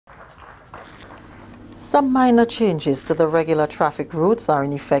Some minor changes to the regular traffic routes are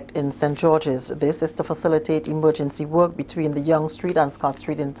in effect in St. George's. This is to facilitate emergency work between the Yonge Street and Scott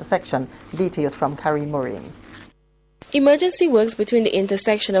Street intersection. Details from Carrie Maureen. Emergency works between the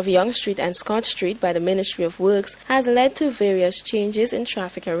intersection of Yonge Street and Scott Street by the Ministry of Works has led to various changes in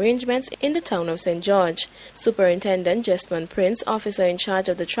traffic arrangements in the town of St. George. Superintendent Jesmond Prince, officer in charge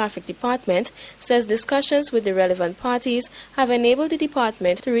of the traffic department, says discussions with the relevant parties have enabled the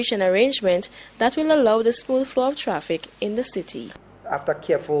department to reach an arrangement that will allow the smooth flow of traffic in the city. After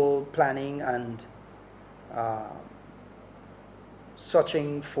careful planning and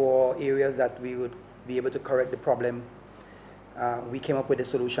searching for areas that we would be able to correct the problem, we came up with a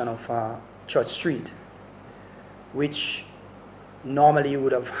solution of Church Street, which normally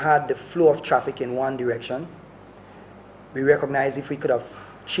would have had the flow of traffic in one direction. We recognize if we could have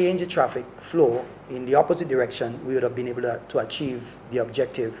changed the traffic flow in the opposite direction, we would have been able to achieve the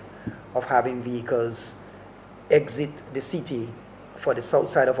objective of having vehicles exit the city for the south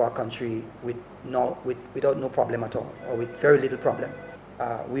side of our country without no problem at all, or with very little problem.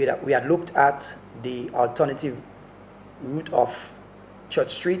 We had looked at the alternative route of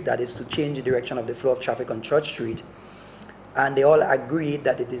Church Street, that is to change the direction of the flow of traffic on Church Street, and they all agreed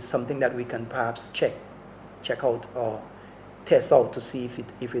that it is something that we can perhaps check out or test out to see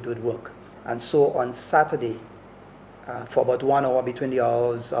if it would work. And so on Saturday, for about 1 hour between the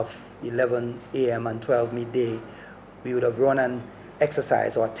hours of 11 a.m. and 12 midday, we would have run an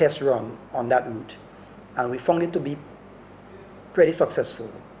exercise or a test run on that route, and we found it to be pretty successful.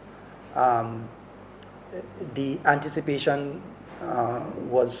 The anticipation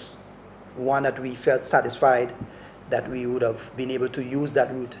was one that we felt satisfied that we would have been able to use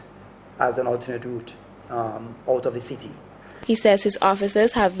that route as an alternate route out of the city. He says his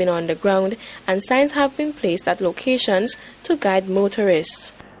officers have been on the ground and signs have been placed at locations to guide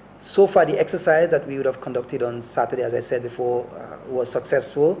motorists. So far, the exercise that we would have conducted on Saturday, as I said before, was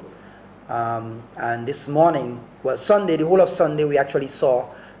successful. And this morning, well, Sunday, the whole of Sunday, we actually saw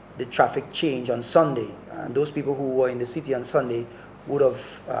the traffic change on Sunday. And those people who were in the city on Sunday would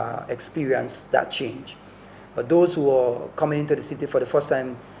have experienced that change. But those who are coming into the city for the first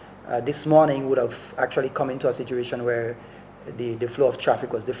time this morning would have actually come into a situation where the flow of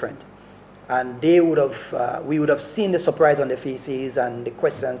traffic was different. And they would have, we would have seen the surprise on their faces and the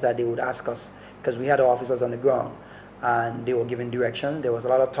questions that they would ask us, because we had our officers on the ground and they were giving direction. There was a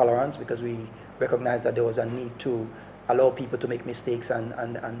lot of tolerance because we recognized that there was a need to allow people to make mistakes and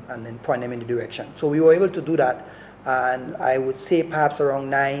then point them in the direction. So we were able to do that, and I would say perhaps around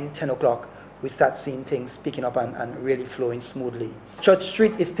 9, 10 o'clock, we start seeing things picking up and really flowing smoothly. Church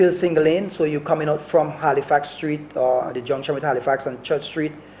Street is still single lane, so you're coming out from Halifax Street or the junction with Halifax and Church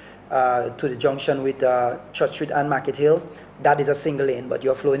Street to the junction with Church Street and Market Hill. That is a single lane, but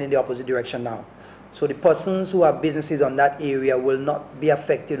you're flowing in the opposite direction now. So the persons who have businesses on that area will not be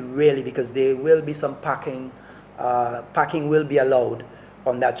affected really, because there will be some parking. Parking will be allowed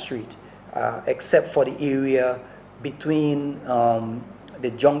on that street, except for the area between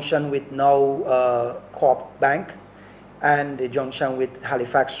the junction with now Co-op Bank and the junction with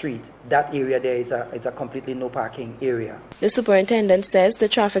Halifax Street. That area there is a completely no parking area. The superintendent says the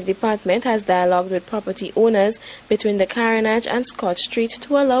traffic department has dialogued with property owners between the Carnage and Scott Street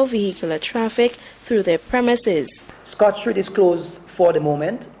to allow vehicular traffic through their premises. Scott Street is closed for the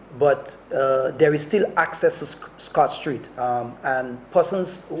moment, but there is still access to Scott Street, and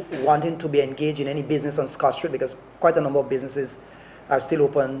persons wanting to be engaged in any business on Scott Street, because quite a number of businesses are still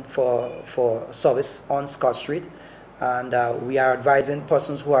open for service on Scott Street, and we are advising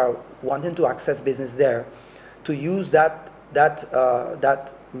persons who are wanting to access business there to use that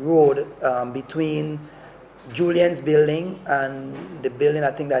road between Julian's building and the building,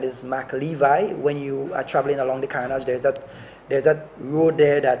 I think that is Mac Levi. When you are traveling along the Carnage, there's that road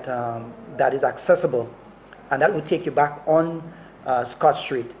there that is accessible, and that will take you back on Scott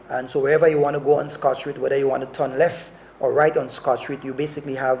Street. And so wherever you want to go on Scott Street, whether you want to turn left or right on Scott Street, you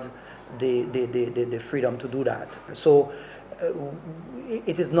basically have the freedom to do that. So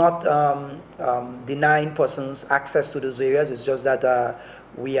it is not denying persons access to those areas. It's just that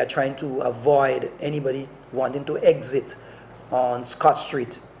we are trying to avoid anybody wanting to exit on Scott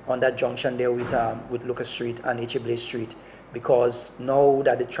Street on that junction there with Lucas Street and H.A. Blaze Street, because now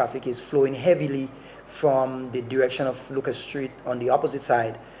that the traffic is flowing heavily from the direction of Lucas Street on the opposite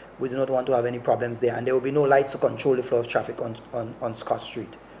side, we do not want to have any problems there, and there will be no lights to control the flow of traffic on Scott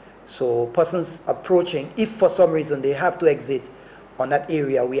Street. So persons approaching, if for some reason they have to exit on that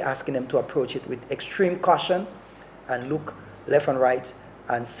area, we're asking them to approach it with extreme caution and look left and right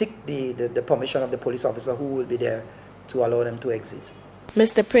and seek the permission of the police officer who will be there to allow them to exit.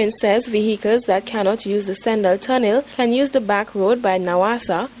 Mr. Prince says vehicles that cannot use the Sendal Tunnel can use the back road by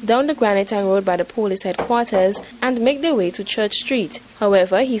Nawasa, down the Granitang Road by the police headquarters, and make their way to Church Street.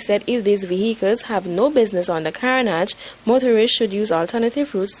 However, he said if these vehicles have no business on the carnage, motorists should use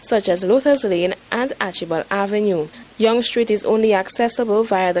alternative routes such as Lothers Lane and Archibald Avenue. Young Street is only accessible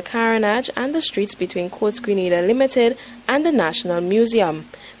via the carnage and the streets between Courts Grenada Limited and the National Museum.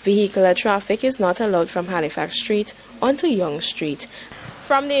 Vehicular traffic is not allowed from Halifax Street onto Young Street.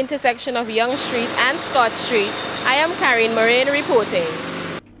 From the intersection of Young Street and Scott Street, I am Karen Moraine reporting.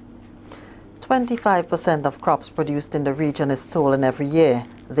 25% of crops produced in the region is stolen every year.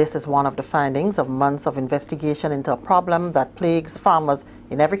 This is one of the findings of months of investigation into a problem that plagues farmers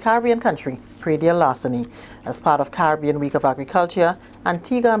in every Caribbean country, predial larceny. As part of Caribbean Week of Agriculture,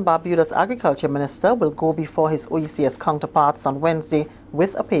 Antigua and Barbuda's Agriculture Minister will go before his OECS counterparts on Wednesday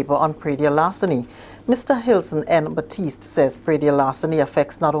with a paper on predial larceny. Mr. Hilson N. Batiste says predial larceny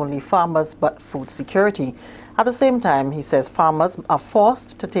affects not only farmers but food security. At the same time, he says farmers are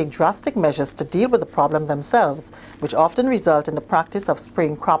forced to take drastic measures to deal with the problem themselves, which often result in the practice of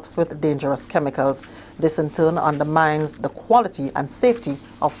spraying crops with dangerous chemicals. This in turn undermines the quality and safety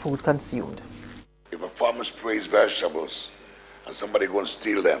of food consumed. If a farmer sprays vegetables and somebody goes and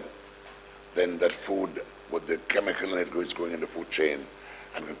steal them, then that food with the chemical in it is going in the food chain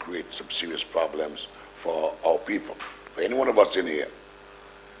and can create some serious problems for our people, for any one of us in here.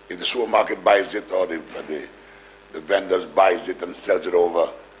 If the supermarket buys it or the vendors buys it and sells it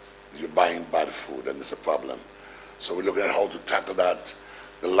over, you're buying bad food, and it's a problem. So we're looking at how to tackle that,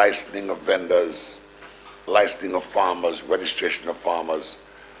 the licensing of vendors, licensing of farmers, registration of farmers.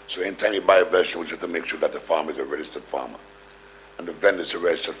 So anytime you buy a vegetable, you have to make sure that the farmer is a registered farmer and the vendor is a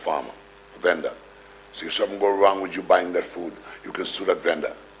registered farmer, vendor. So if something goes wrong with you buying that food, you can sue that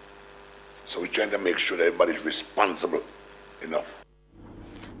vendor. So we're trying to make sure that everybody's responsible enough.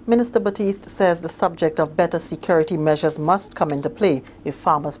 Minister Batiste says the subject of better security measures must come into play if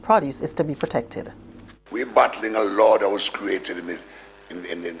farmers' produce is to be protected. We're battling a law that was created in the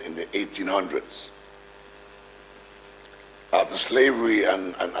 1800s. After slavery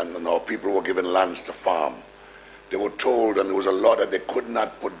and our people were given lands to farm, they were told, and there was a law that they could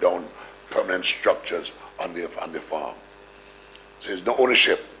not put down permanent structures on the farm. So there's no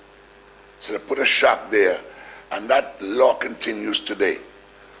ownership. So they put a shack there, and that law continues today.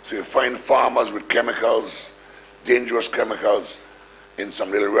 So you find farmers with chemicals, dangerous chemicals, in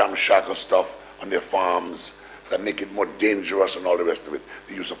some little ramshackle stuff on their farms that make it more dangerous and all the rest of it,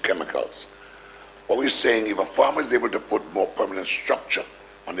 the use of chemicals. What we're saying, if a farmer is able to put more permanent structure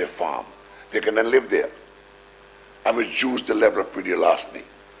on their farm, they can then live there and reduce the level of predial larceny,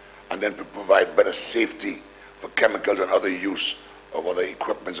 and then provide better safety for chemicals and other use of other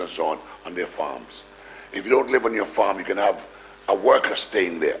equipment and so on their farms. If you don't live on your farm, you can have a worker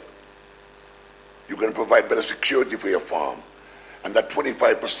staying there. You can provide better security for your farm. And that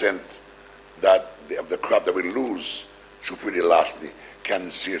 25% of the crop that we lose through predial larceny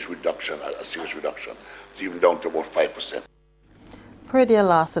can see a serious reduction, it's even down to about 5%. Predial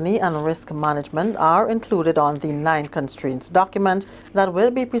larceny and risk management are included on the 9 constraints document that will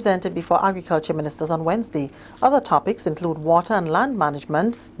be presented before agriculture ministers on Wednesday. Other topics include water and land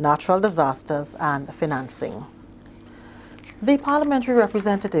management, natural disasters, and financing. The parliamentary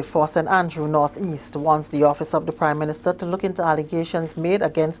representative for St. Andrew Northeast wants the Office of the Prime Minister to look into allegations made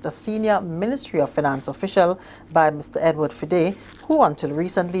against a senior Ministry of Finance official by Mr. Edward Fide, who until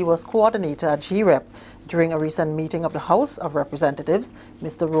recently was coordinator at GREP. During a recent meeting of the House of Representatives,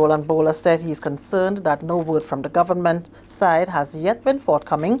 Mr. Roland Bowler said he is concerned that no word from the government side has yet been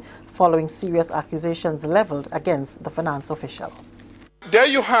forthcoming following serious accusations leveled against the finance official. There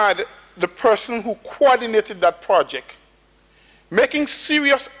you had the person who coordinated that project making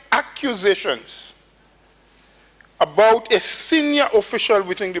serious accusations about a senior official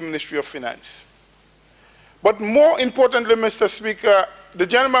within the Ministry of Finance. But more importantly, Mr. Speaker, the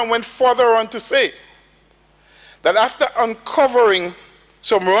gentleman went further on to say that after uncovering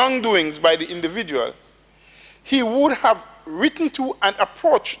some wrongdoings by the individual, he would have written to and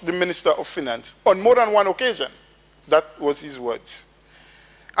approached the Minister of Finance on more than one occasion. That was his words.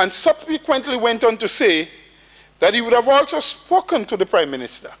 And subsequently went on to say that he would have also spoken to the Prime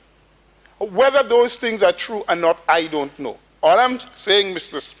Minister. Whether those things are true or not, I don't know. All I'm saying,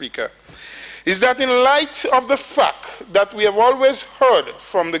 Mr. Speaker, is that in light of the fact that we have always heard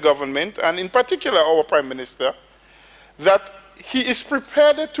from the government, and in particular our Prime Minister, that he is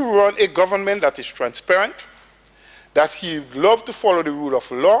prepared to run a government that is transparent, that he would love to follow the rule of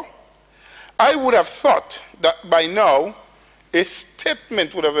law, I would have thought that by now a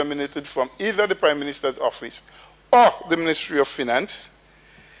statement would have emanated from either the Prime Minister's office or the Ministry of Finance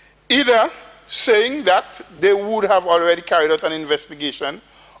either saying that they would have already carried out an investigation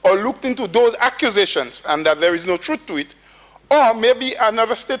or looked into those accusations and that there is no truth to it, or maybe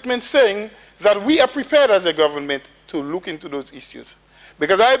another statement saying that we are prepared as a government to look into those issues.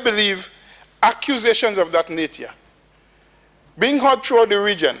 Because I believe accusations of that nature, being heard throughout the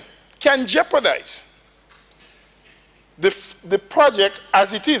region, can jeopardize the project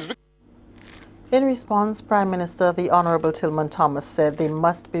as it is. In response, Prime Minister the Honorable Tillman Thomas said they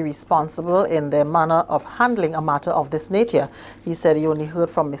must be responsible in their manner of handling a matter of this nature. He said he only heard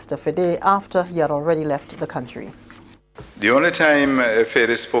from Mr. Fede after he had already left the country. The only time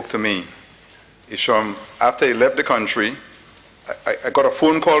Fede spoke to me is from after he left the country. I got a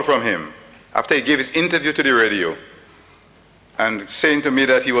phone call from him after he gave his interview to the radio and saying to me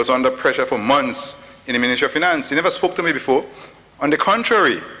that he was under pressure for months in the Ministry of Finance. He never spoke to me before. On the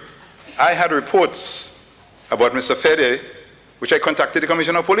contrary, I had reports about Mr. Fede, which I contacted the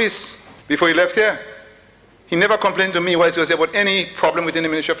Commissioner of Police before he left here. He never complained to me while he was here about any problem within the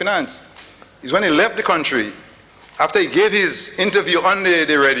Ministry of Finance. It's when he left the country, after he gave his interview on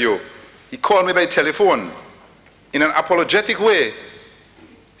the radio, he called me by telephone in an apologetic way,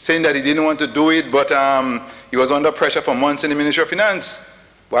 saying that he didn't want to do it, but he was under pressure for months in the Ministry of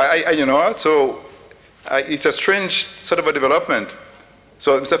Finance. Well, it's a strange sort of a development.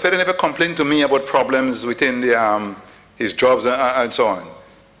 So Mr. Fede never complained to me about problems within his jobs and so on.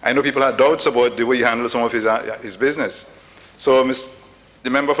 I know people had doubts about the way he handled some of his business. So the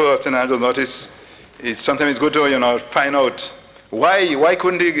member for St. Andrews noticed sometimes it's good to find out why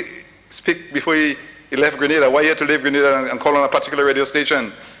couldn't he speak before he left Grenada? Why he had to leave Grenada and call on a particular radio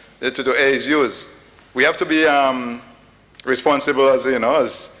station to air his views? We have to be responsible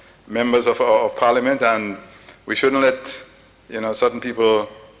as members of Parliament, and we shouldn't let certain people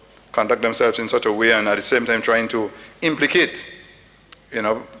conduct themselves in such a way and at the same time trying to implicate,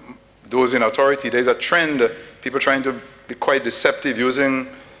 those in authority. There's a trend, people trying to be quite deceptive, using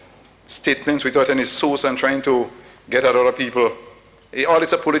statements without any source and trying to get at other people. All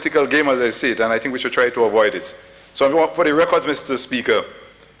it's a political game as I see it, and I think we should try to avoid it. So for the record, Mr. Speaker,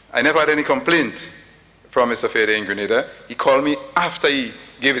 I never had any complaint from Mr. Fede in Grenada. He called me after he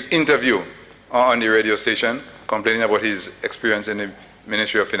gave his interview on the radio station, complaining about his experience in the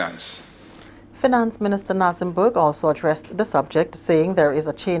Ministry of Finance. Finance Minister Nazim Burke also addressed the subject, saying there is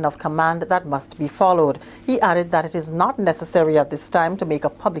a chain of command that must be followed. He added that it is not necessary at this time to make a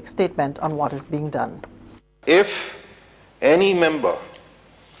public statement on what is being done. If any member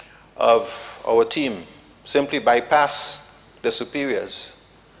of our team simply bypass the superiors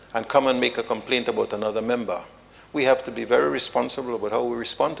and come and make a complaint about another member, we have to be very responsible about how we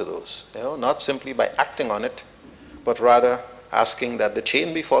respond to those. Not simply by acting on it, but rather asking that the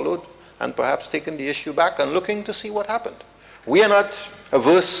chain be followed and perhaps taking the issue back and looking to see what happened. We are not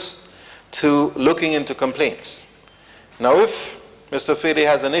averse to looking into complaints. Now, if Mr. Fede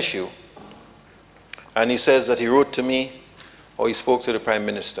has an issue and he says that he wrote to me or he spoke to the Prime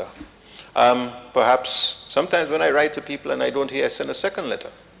Minister, perhaps sometimes when I write to people and I don't hear, I send a second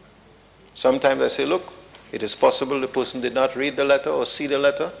letter. Sometimes I say, look, it is possible the person did not read the letter or see the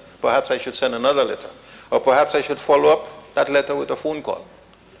letter. Perhaps I should send another letter. Or perhaps I should follow up that letter with a phone call.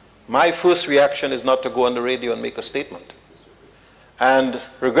 My first reaction is not to go on the radio and make a statement. And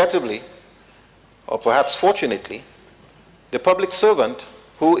regrettably, or perhaps fortunately, the public servant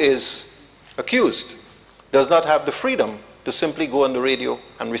who is accused does not have the freedom to simply go on the radio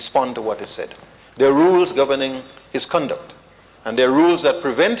and respond to what is said. There are rules governing his conduct, and there are rules that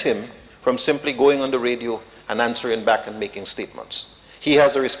prevent him from simply going on the radio and answering back and making statements. He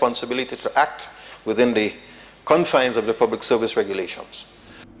has a responsibility to act within the confines of the public service regulations.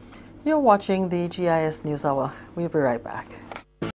 You're watching the GIS News Hour. We'll be right back.